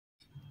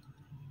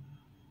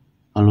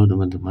Halo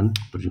teman-teman,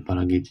 berjumpa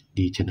lagi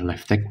di channel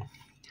LiveTech.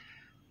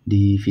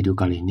 Di video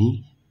kali ini,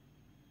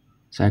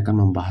 saya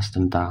akan membahas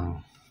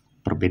tentang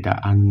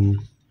perbedaan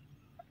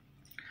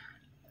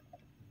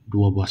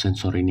dua buah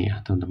sensor ini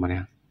ya teman-teman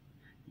ya.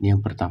 Ini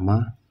yang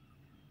pertama,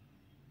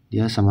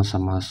 dia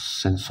sama-sama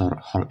sensor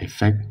Hall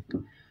effect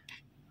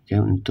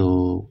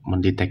untuk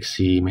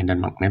mendeteksi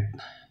medan magnet.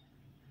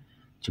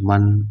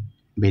 Cuman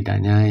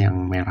bedanya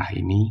yang merah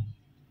ini,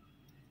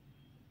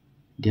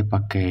 dia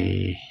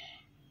pakai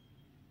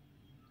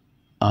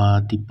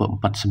tipe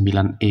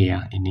 49E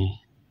ya, ini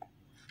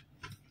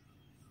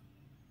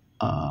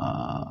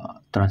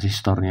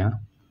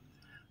transistornya.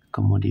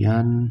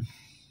 Kemudian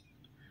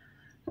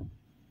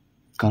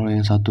kalau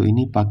yang satu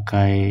ini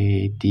pakai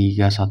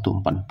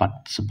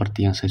 3144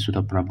 seperti yang saya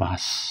sudah pernah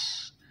bahas.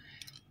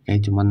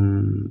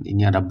 Cuman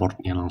ini ada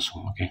boardnya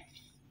langsung.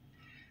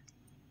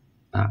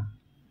 Nah,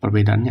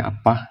 perbedaannya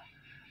apa?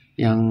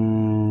 Yang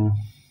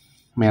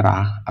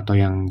merah atau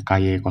yang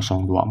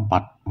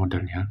KY024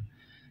 modelnya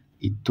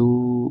itu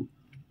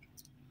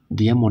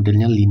dia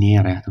modelnya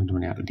linear ya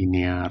teman-teman ya,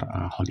 linear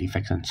Hall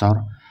effect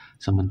sensor.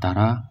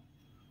 Sementara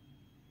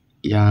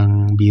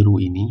yang biru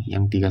ini,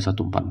 yang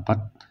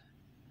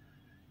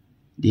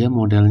 3144, dia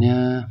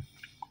modelnya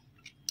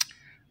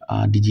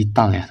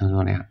digital ya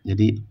teman-teman ya.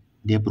 Jadi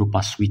dia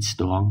berupa switch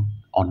doang,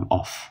 on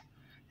off.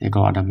 Jadi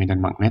kalau ada medan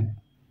magnet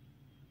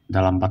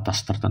dalam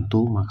batas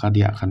tertentu, maka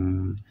dia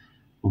akan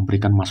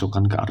memberikan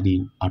masukan ke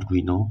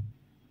Arduino,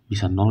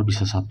 bisa 0,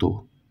 bisa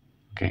 1.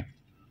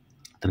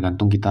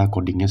 Tergantung kita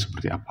codingnya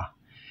seperti apa.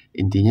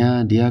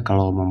 Intinya dia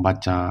kalau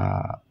membaca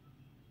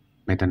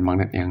medan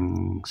magnet yang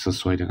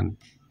sesuai dengan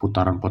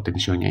putaran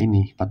potensialnya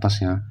ini,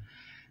 batasnya,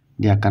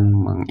 dia akan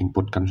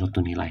menginputkan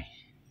suatu nilai.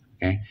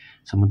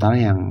 Sementara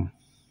yang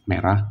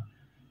merah,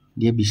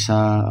 dia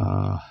bisa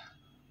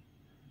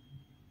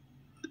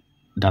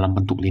dalam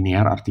bentuk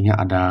linear,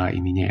 artinya ada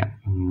ininya ya,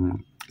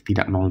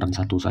 tidak 0 dan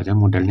 1 saja,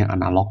 modelnya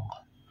analog.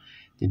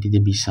 Jadi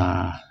dia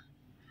bisa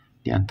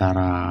di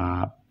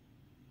antara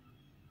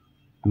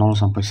 0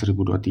 sampai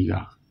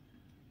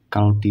 1023.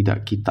 Kalau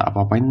tidak kita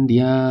apa-apain,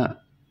 dia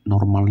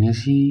normalnya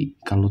sih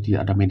kalau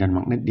tidak ada medan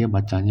magnet dia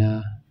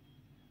bacanya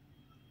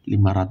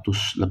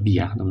 500 lebih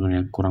ya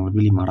teman-teman, kurang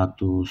lebih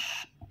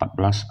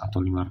 514 atau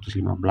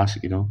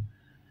 515 gitu.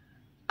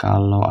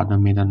 Kalau ada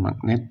medan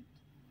magnet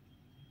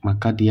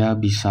maka dia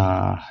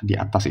bisa di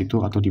atas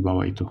itu atau di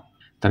bawah itu,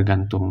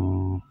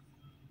 tergantung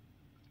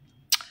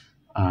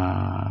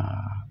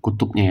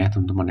kutubnya ya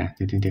teman-teman ya.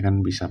 Jadi dia kan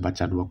bisa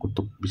baca dua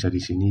kutub, bisa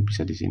di sini,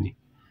 bisa di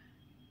sini.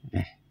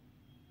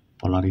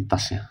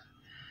 Polaritasnya.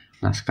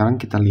 Nah,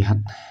 sekarang kita lihat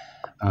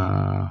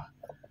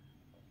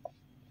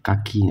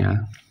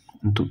kakinya.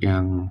 Untuk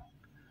yang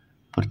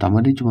pertama,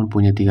 dia cuma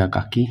punya 3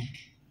 kaki,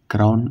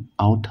 ground,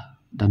 out,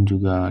 dan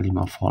juga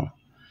 5 volt.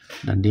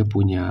 Dan dia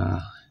punya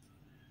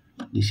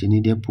di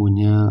sini dia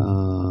punya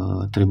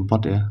trim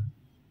pot ya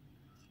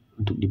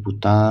untuk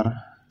diputar,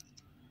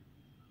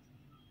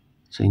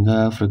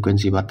 sehingga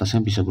frekuensi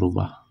batasnya bisa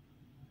berubah.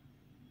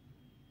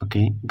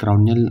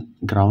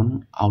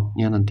 Ground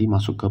outnya nanti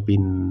masuk ke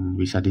pin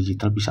bisa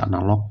digital, bisa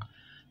analog.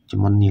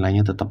 Cuman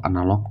nilainya tetap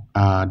analog,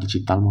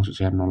 digital maksud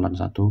saya 0 dan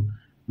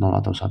 1, 0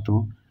 atau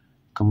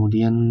 1.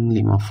 Kemudian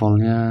 5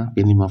 voltnya,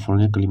 pin 5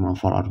 voltnya ke 5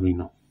 volt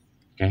Arduino.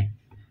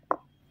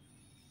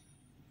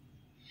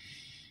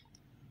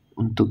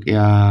 Untuk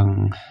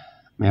yang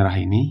merah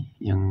ini,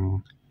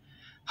 yang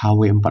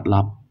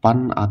HW48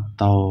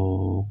 atau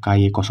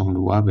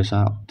KY02 biasa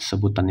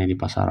sebutannya di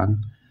pasaran,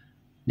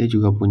 dia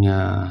juga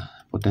punya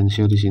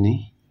potensio di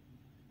sini,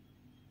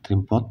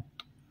 trim pot.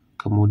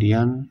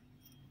 Kemudian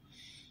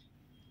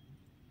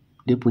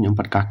dia punya 4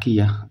 kaki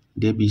ya,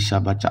 dia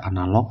bisa baca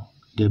analog,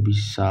 dia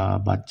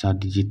bisa baca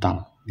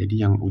digital. Jadi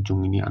yang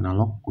ujung ini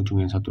analog,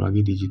 ujung yang satu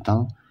lagi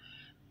digital,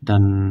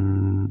 dan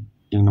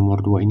yang nomor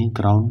 2 ini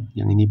ground,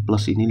 yang ini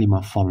plus, ini 5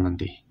 volt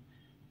nanti.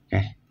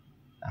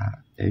 Nah,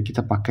 jadi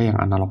kita pakai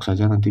yang analog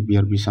saja nanti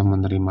biar bisa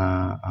menerima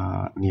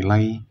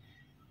nilai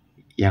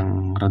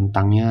yang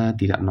rentangnya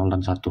tidak 0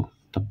 dan 1,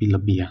 tapi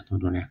lebih ya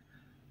teman-teman ya.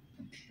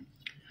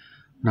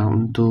 Nah,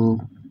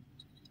 untuk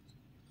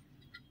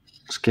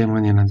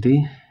skemanya nanti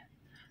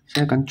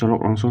saya akan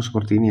colok langsung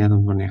seperti ini ya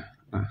teman-teman ya.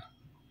 Nah,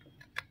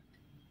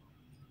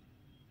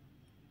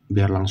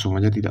 biar langsung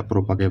aja, tidak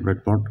perlu pakai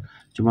breadboard.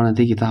 Cuma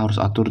nanti kita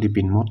harus atur di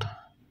pin mode.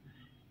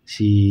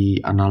 Si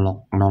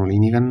analog 0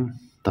 ini kan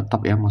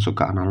tetap ya masuk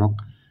ke analog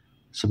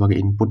sebagai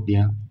input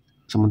dia.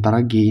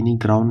 Sementara G ini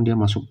ground, dia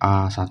masuk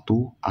A1.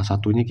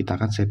 A1-nya kita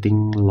akan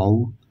setting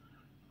low.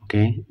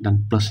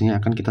 Dan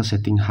plusnya akan kita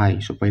setting high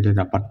supaya dia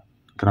dapat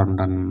ground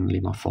dan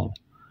 5 volt.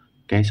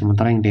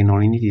 Sementara yang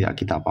D0 ini tidak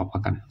kita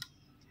apa-apakan.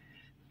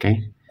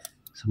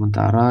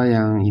 Sementara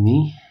yang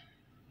ini,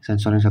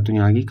 sensor yang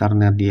satunya lagi,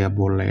 karena dia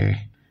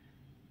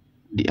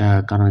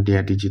karena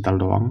dia digital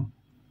doang,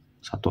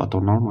 1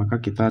 atau 0, maka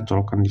kita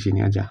colokkan di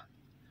sini aja.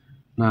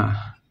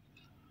 Nah,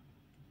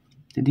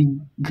 jadi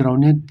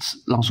groundnya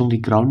langsung di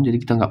ground, jadi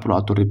kita nggak perlu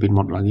atur di pin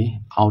mode lagi.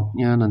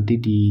 Outnya nanti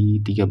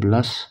di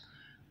 13,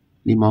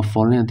 5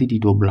 voltnya nanti di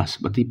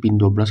 12, berarti pin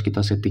 12 kita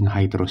setting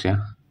high terus ya.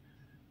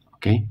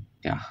 Oke,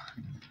 ya.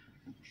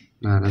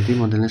 Nah, nanti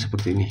modelnya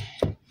seperti ini.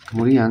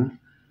 Kemudian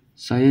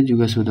saya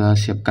juga sudah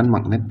siapkan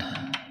magnet.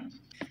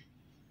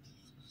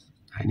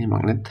 Nah, ini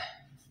magnet.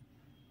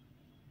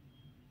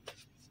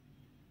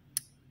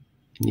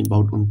 Ini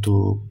baut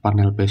untuk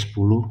panel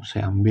P10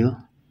 saya ambil.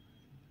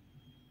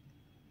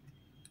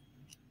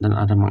 Dan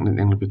ada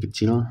magnet yang lebih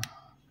kecil.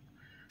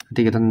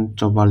 Nanti kita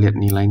coba lihat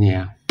nilainya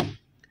ya.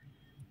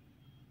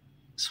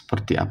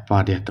 Seperti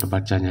apa dia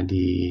terbacanya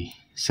di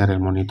serial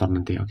monitor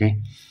nanti,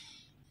 oke?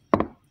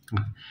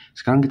 Nah,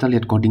 sekarang kita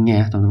lihat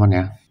codingnya ya, teman-teman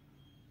ya.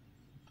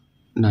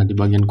 Nah, di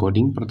bagian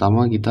coding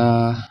pertama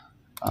kita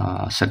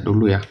set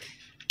dulu ya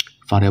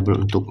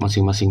variabel untuk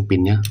masing-masing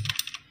pinnya.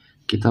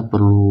 Kita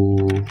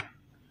perlu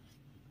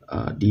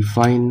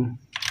define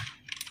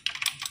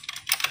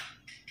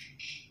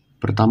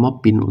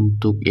pertama pin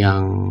untuk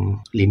yang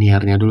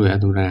linearnya dulu ya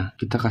teman-teman ya.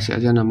 Kita kasih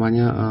aja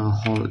namanya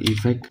Hall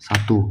Effect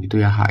 1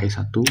 gitu ya,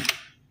 HE1.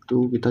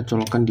 Itu kita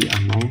colokkan di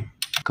A0.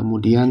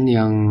 Kemudian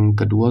yang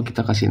kedua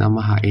kita kasih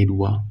nama HE2.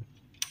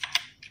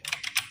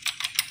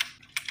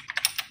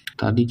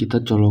 Tadi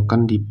kita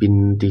colokkan di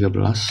pin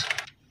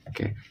 13.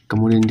 Oke.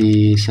 Kemudian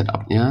di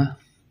setupnya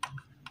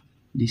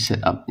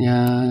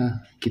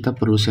kita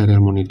perlu serial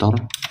monitor.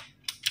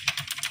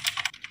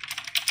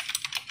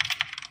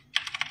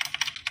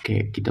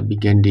 Oke, kita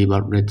bikin di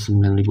baud rate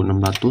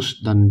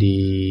 9600 dan di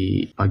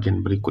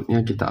bagian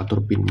berikutnya kita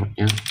atur pin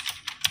mode-nya.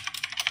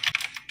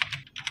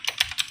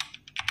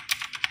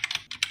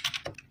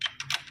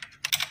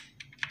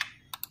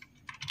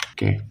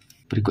 Oke,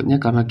 berikutnya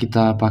karena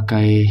kita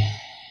pakai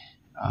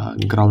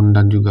ground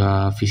dan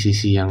juga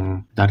VCC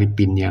yang dari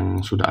pin yang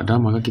sudah ada,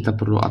 maka kita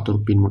perlu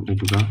atur pin mode-nya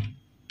juga.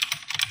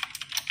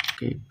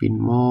 Oke, pin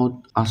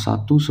mode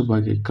A1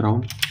 sebagai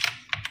ground.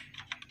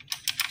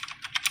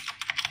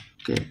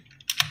 Oke,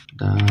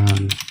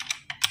 dan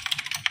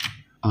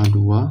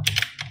A2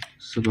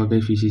 sebagai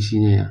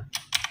VCC-nya ya.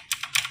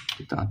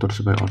 Kita atur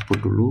sebagai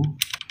output dulu.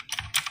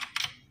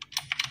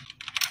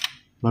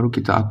 Baru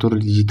kita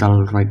atur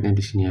digital write-nya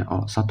di sini ya.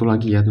 Oh, satu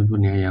lagi ya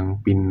teman-teman ya,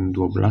 yang pin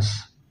 12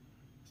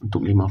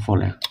 untuk 5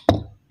 volt ya.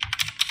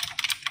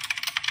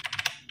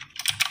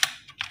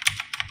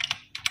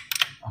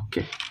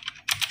 Oke.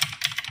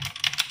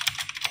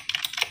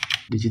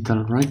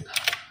 Digital write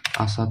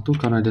A1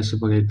 karena dia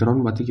sebagai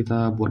ground berarti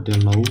kita buat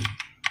dia low.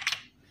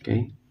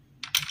 Oke.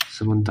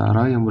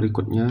 Sementara yang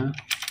berikutnya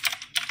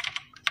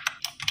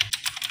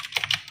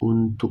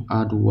untuk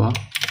A2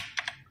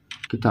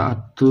 kita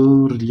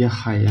atur dia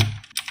high ya.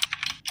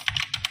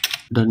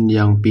 Dan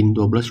yang pin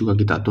 12 juga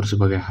kita atur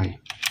sebagai high.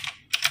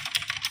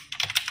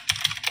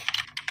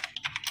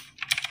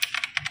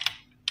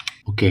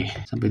 Oke,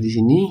 sampai di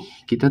sini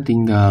kita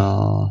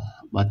tinggal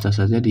baca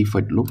saja di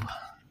void loop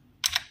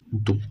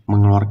untuk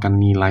mengeluarkan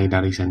nilai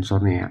dari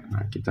sensornya ya.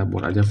 Nah, kita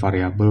buat aja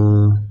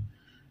variabel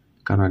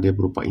karena dia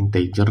berupa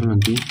integer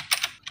nanti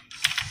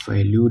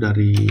value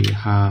dari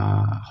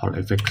Hall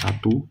Effect 1.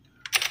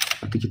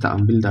 Nanti kita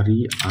ambil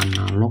dari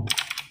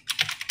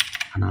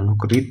analog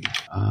read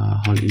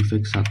Hall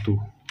Effect 1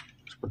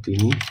 seperti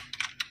ini.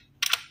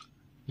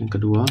 Yang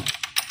kedua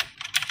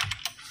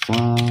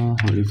file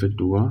Hall Effect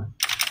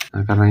 2.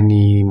 Nah, karena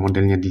ini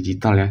modelnya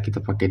digital ya, kita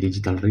pakai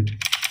digital read.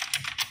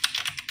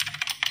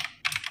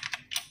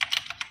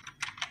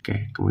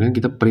 Oke, kemudian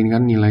kita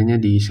printkan nilainya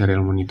di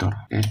serial monitor.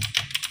 Oke.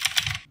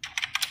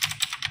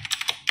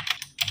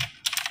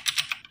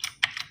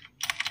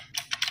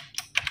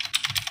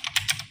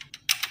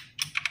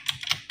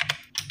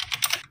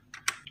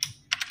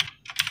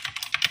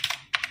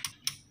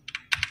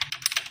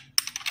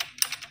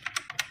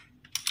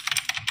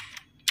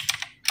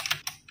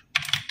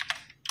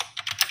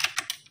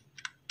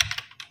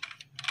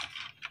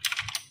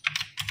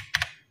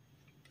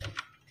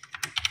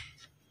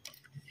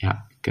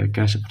 Ya,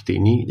 kira-kira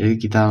seperti ini. Jadi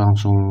kita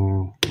langsung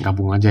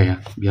gabung aja ya,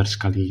 biar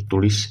sekali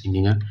tulis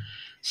ininya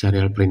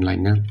serial print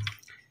line-nya.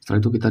 Setelah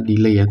itu kita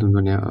delay ya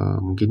teman-teman ya,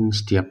 mungkin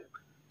setiap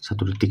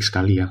 1 detik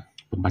sekali ya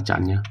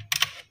pembacaannya.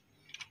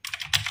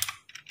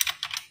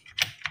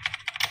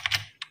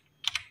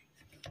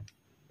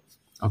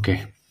 Oke.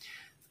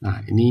 Nah,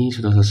 ini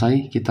sudah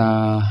selesai.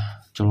 Kita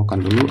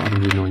colokkan dulu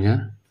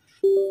Arduino-nya.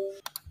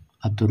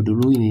 Atur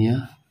dulu ini ya.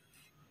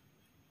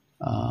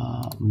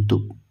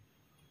 Untuk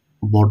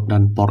board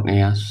dan portnya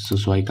ya,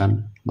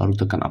 sesuaikan, baru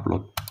tekan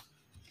upload.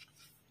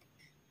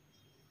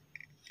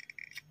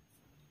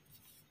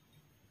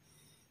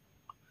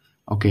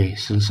 Oke,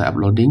 selesai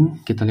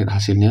uploading, kita lihat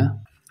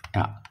hasilnya.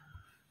 Ya,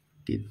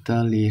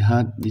 kita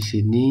lihat di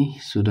sini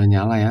sudah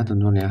nyala ya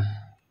teman-teman ya.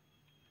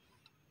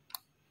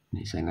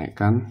 Ini saya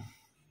naikkan.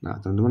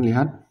 Nah, teman-teman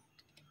lihat.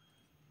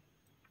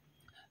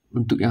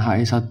 Untuk yang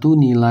HE1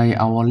 nilai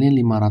awalnya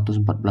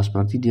 514,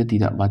 berarti dia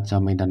tidak baca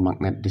medan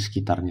magnet di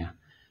sekitarnya.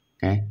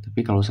 Oke, tapi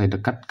kalau saya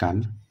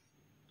dekatkan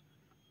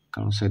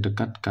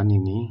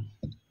ini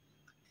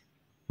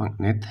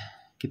magnet,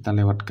 kita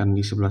lewatkan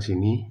di sebelah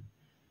sini,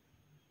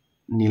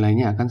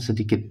 nilainya akan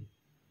sedikit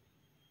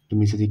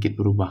demi sedikit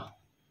berubah.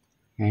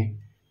 Oke.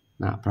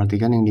 Nah,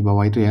 perhatikan yang di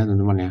bawah itu ya,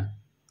 teman-teman ya.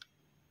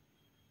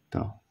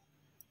 Tuh.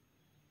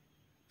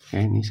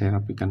 Oke, ini saya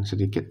rapikan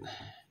sedikit.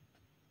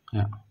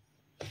 Ya.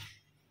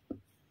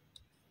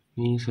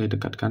 Ini saya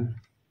dekatkan.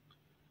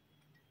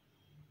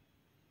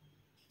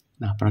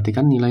 Nah,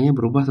 perhatikan nilainya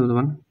berubah,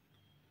 teman-teman.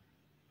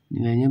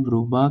 Nilainya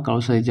berubah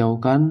kalau saya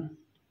jauhkan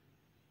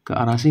ke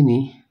arah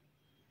sini.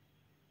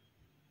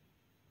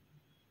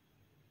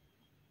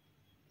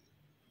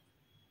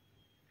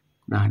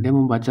 Nah, dia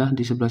membaca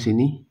di sebelah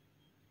sini.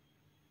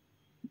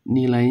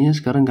 Nilainya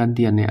sekarang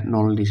gantian ya,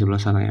 0 di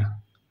sebelah sana ya.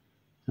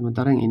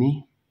 Sementara yang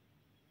ini,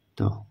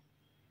 tuh.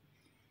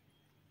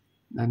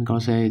 Dan kalau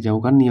saya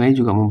jauhkan, nilai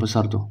juga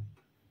membesar tuh.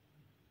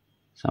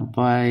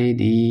 Sampai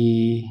di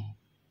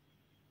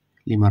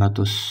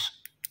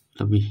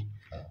 500 lebih.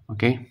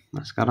 Oke,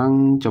 nah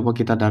sekarang coba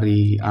kita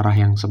dari arah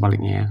yang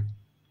sebaliknya ya.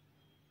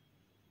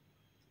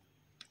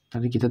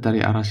 Tadi kita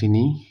dari arah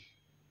sini.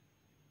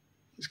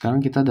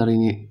 Sekarang kita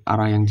dari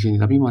arah yang sini,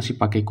 tapi masih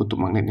pakai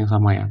kutub magnet yang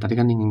sama ya. Tadi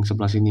kan yang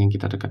sebelah sini yang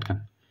kita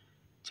dekatkan.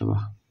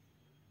 Coba.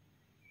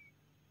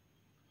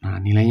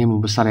 Nah, nilainya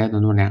membesar ya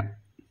teman-teman ya.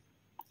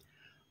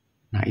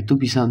 Nah, itu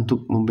bisa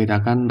untuk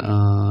membedakan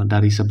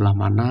dari sebelah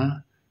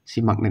mana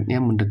si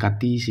magnetnya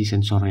mendekati si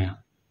sensornya.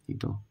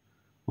 Gitu.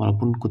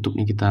 Walaupun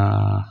kutubnya kita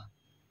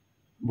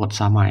buat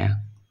sama ya,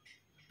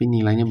 tapi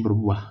nilainya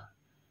berubah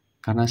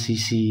karena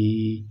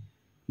sisi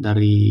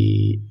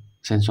dari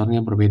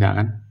sensornya berbeda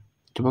kan.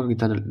 Coba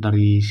kita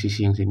dari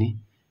sisi yang sini.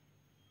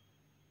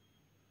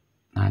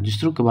 Nah,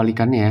 justru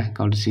kebalikannya ya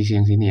kalau di sisi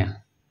yang sini ya.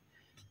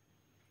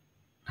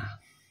 Nah,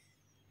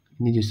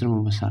 ini justru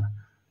membesar.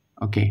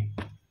 Oke.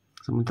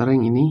 Sementara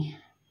yang ini,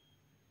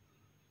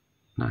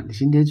 nah di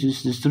sini dia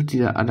justru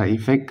tidak ada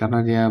efek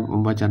karena dia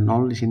membaca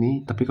 0 di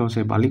sini. Tapi kalau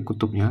saya balik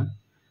kutubnya,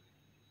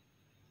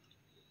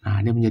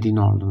 nah dia menjadi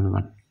 0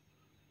 teman-teman.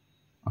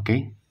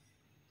 Oke,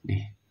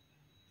 nih.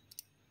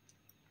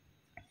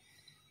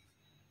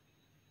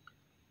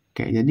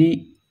 Oke, jadi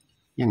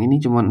yang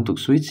ini cuma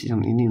untuk switch, yang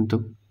ini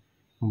untuk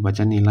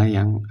membaca nilai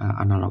yang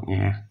analognya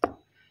ya.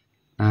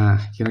 Nah,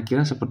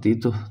 kira-kira seperti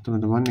itu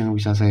teman-teman yang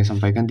bisa saya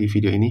sampaikan di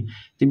video ini.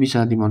 Ini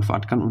bisa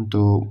dimanfaatkan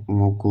untuk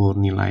mengukur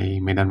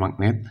nilai medan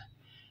magnet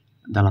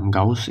dalam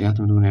Gauss ya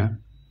teman-teman ya.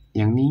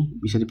 Yang ini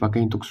bisa dipakai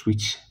untuk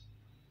switch.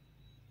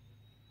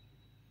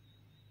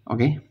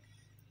 Oke.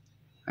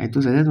 Nah,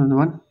 itu saja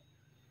teman-teman.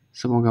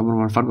 Semoga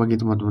bermanfaat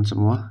bagi teman-teman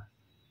semua.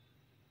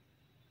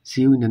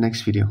 See you in the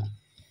next video.